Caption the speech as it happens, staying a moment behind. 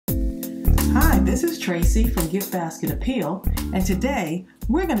Hi, this is Tracey from GiftBasketAppeal, and today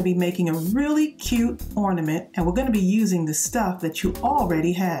we're going to be making a really cute ornament, and we're going to be using the stuff that you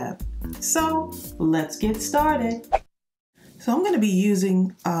already have. So let's get started. So I'm going to be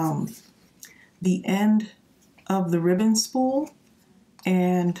using the end of the ribbon spool,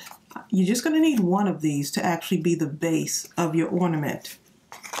 and you're just going to need one of these to actually be the base of your ornament.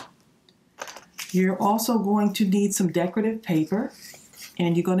 You're also going to need some decorative paper,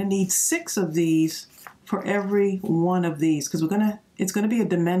 and you're going to need 6 of these for every one of these because it's going to be a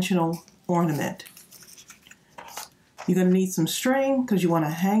dimensional ornament. You're going to need some string because you want to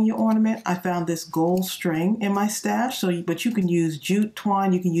hang your ornament. I found this gold string in my stash, but you can use jute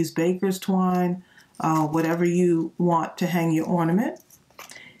twine, you can use baker's twine, whatever you want to hang your ornament.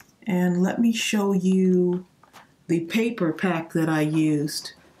 And let me show you the paper pack that I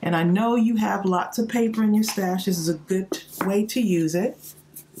used. And I know you have lots of paper in your stash. This is a good way to use it.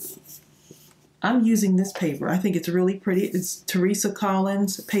 I'm using this paper. I think it's really pretty. It's Teresa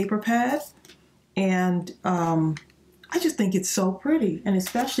Collins paper pad. And I just think it's so pretty. And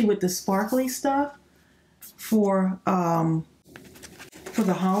especially with the sparkly stuff for the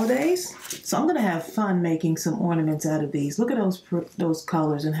holidays. So I'm going to have fun making some ornaments out of these. Look at those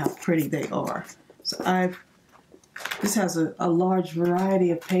colors and how pretty they are. So this has a large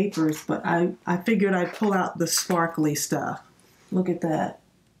variety of papers, but I figured I'd pull out the sparkly stuff. Look at that.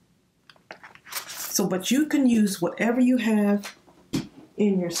 So, but you can use whatever you have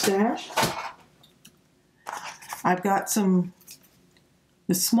in your stash. I've got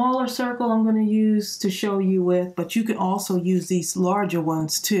the smaller circle I'm going to use to show you with, but you can also use these larger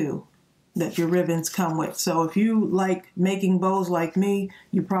ones too that your ribbons come with. So if you like making bows like me,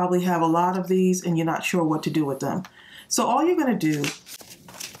 you probably have a lot of these and you're not sure what to do with them. So all you're going to do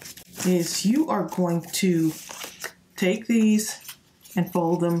is you are going to take these and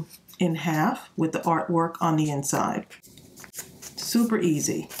fold them in half with the artwork on the inside. Super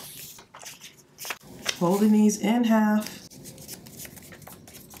easy. Folding these in half.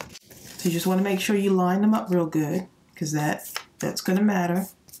 So you just want to make sure you line them up real good because that's going to matter.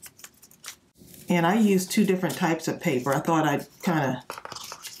 And I used 2 different types of paper. I thought I'd kind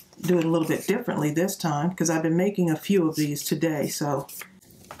of do it a little bit differently this time because I've been making a few of these today. So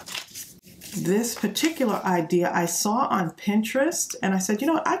this particular idea I saw on Pinterest and I said, you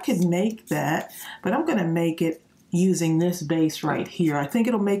know what, I could make that, but I'm going to make it using this base right here. I think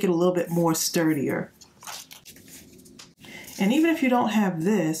it'll make it a little bit more sturdier. And even if you don't have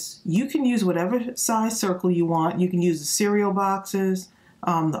this, you can use whatever size circle you want. You can use the cereal boxes,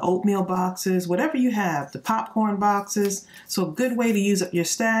 the oatmeal boxes, whatever you have, the popcorn boxes. So a good way to use up your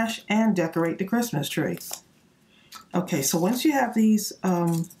stash and decorate the Christmas tree. Okay, so once you have these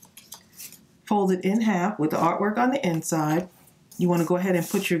folded in half with the artwork on the inside, you want to go ahead and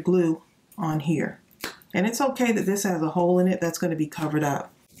put your glue on here. And it's okay that this has a hole in it that's going to be covered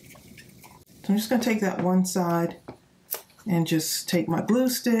up. So I'm just going to take that one side and just take my glue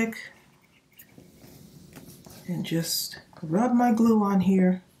stick and just rub my glue on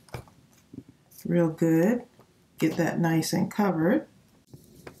here real good. Get that nice and covered.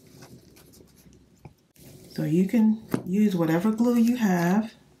 So you can use whatever glue you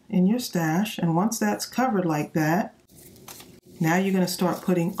have in your stash, and once that's covered like that, now you're going to start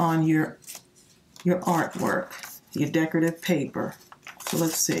putting on your artwork, your decorative paper. So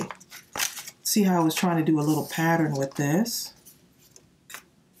let's see. See how I was trying to do a little pattern with this.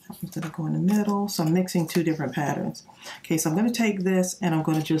 I'm going to go in the middle. So I'm mixing 2 different patterns. Okay, so I'm going to take this and I'm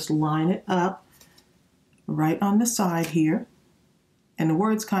going to just line it up right on the side here. And the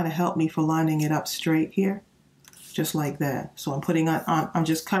words kind of help me for lining it up straight here, just like that. So I'm putting I'm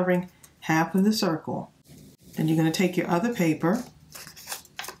just covering half of the circle. Then you're going to take your other paper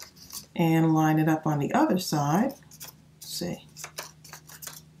and line it up on the other side. Let's see.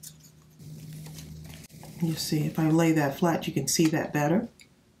 You see, if I lay that flat, you can see that better.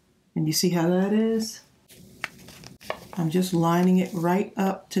 And you see how that is? I'm just lining it right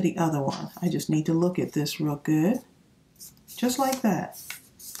up to the other one. I just need to look at this real good. Just like that.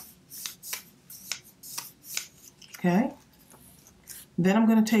 Okay. Then I'm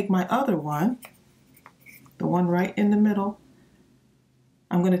going to take my other one, the one right in the middle.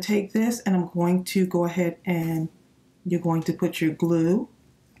 I'm going to take this and I'm going to go ahead and you're going to put your glue.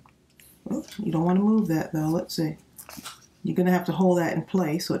 Oops, you don't want to move that though. Let's see. You're going to have to hold that in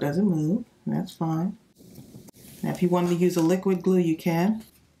place so it doesn't move. And that's fine. Now if you wanted to use a liquid glue, you can.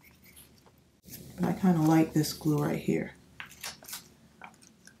 But I kind of like this glue right here.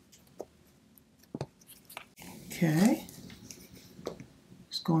 Okay.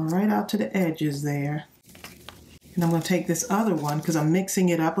 Just going right out to the edges there. And I'm going to take this other one because I'm mixing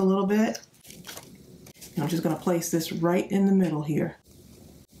it up a little bit. I'm just going to place this right in the middle here,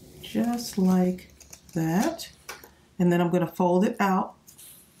 just like that. And then I'm going to fold it out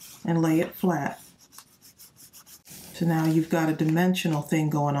and lay it flat. So now you've got a dimensional thing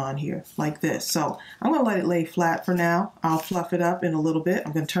going on here, like this. So I'm going to let it lay flat for now. I'll fluff it up in a little bit.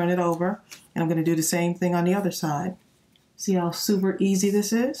 I'm going to turn it over, and I'm going to do the same thing on the other side. See how super easy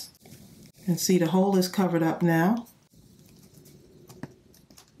this is? And see, the hole is covered up now.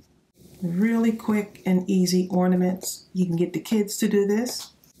 Really quick and easy ornaments. You can get the kids to do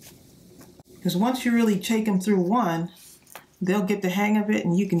this, because once you really take them through one, they'll get the hang of it,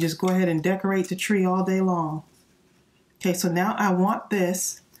 and you can just go ahead and decorate the tree all day long. Okay, so now I want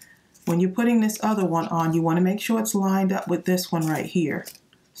this, when you're putting this other one on, you want to make sure it's lined up with this one right here.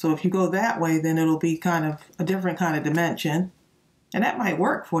 So if you go that way, then it'll be kind of a different kind of dimension. And that might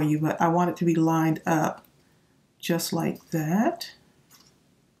work for you, but I want it to be lined up just like that.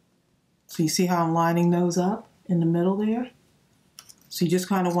 So you see how I'm lining those up in the middle there? So you just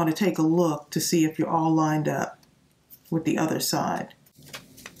kind of want to take a look to see if you're all lined up with the other side.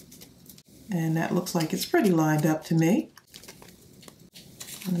 And that looks like it's pretty lined up to me.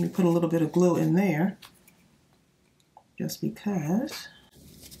 Let me put a little bit of glue in there, just because.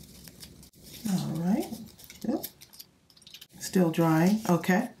 All right, yep. Still drying,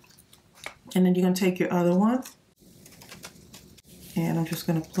 okay. And then you're gonna take your other one, and I'm just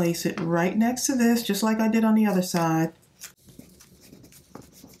gonna place it right next to this, just like I did on the other side.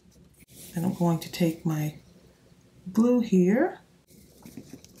 And I'm going to take my glue here,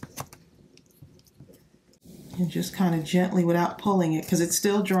 and just kind of gently, without pulling it, because it's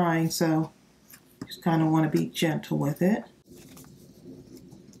still drying, so just kind of want to be gentle with it.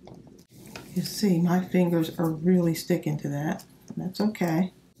 You see, my fingers are really sticking to that. That's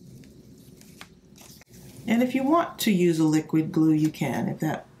okay. And if you want to use a liquid glue, you can,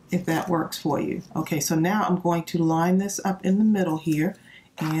 if that works for you. Okay, so now I'm going to line this up in the middle here,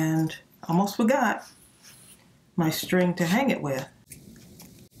 and almost forgot my string to hang it with.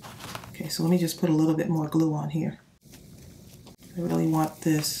 Okay, so let me just put a little bit more glue on here. I really want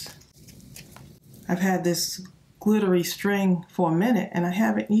this. I've had this glittery string for a minute and I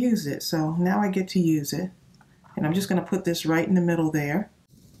haven't used it, so now I get to use it. And I'm just going to put this right in the middle there.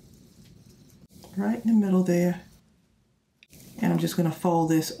 Right in the middle there. And I'm just going to fold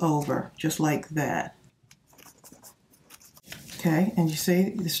this over, just like that. Okay, and you see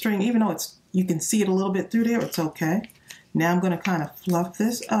the string, even though you can see it a little bit through there, it's okay. Now I'm going to kind of fluff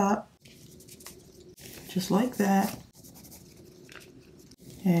this up, just like that.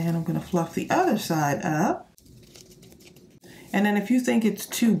 And I'm going to fluff the other side up. And then if you think it's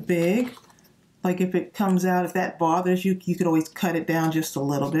too big, like if it comes out, if that bothers you, you could always cut it down just a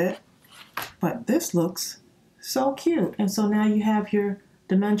little bit. But this looks so cute. And so now you have your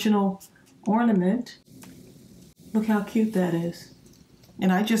dimensional ornament. Look how cute that is.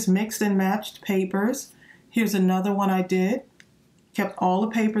 And I just mixed and matched papers. Here's another one I did. Kept all the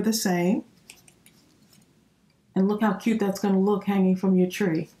paper the same. And look how cute that's going to look hanging from your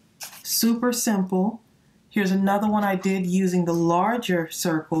tree. Super simple. Here's another one I did using the larger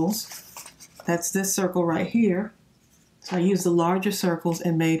circles. That's this circle right here. So I used the larger circles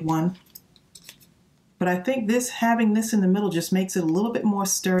and made one. But I think having this in the middle just makes it a little bit more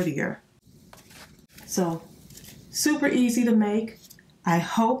sturdier. So super easy to make. I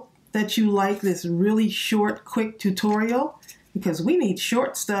hope that you like this really short, quick tutorial, because we need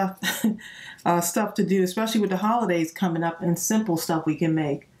short stuff, stuff to do, especially with the holidays coming up, and simple stuff we can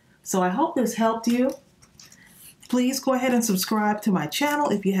make. So I hope this helped you. Please go ahead and subscribe to my channel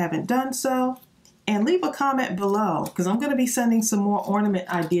if you haven't done so, and leave a comment below, because I'm going to be sending some more ornament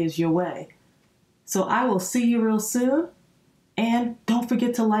ideas your way. So I will see you real soon, and don't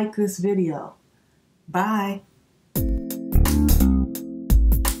forget to like this video. Bye.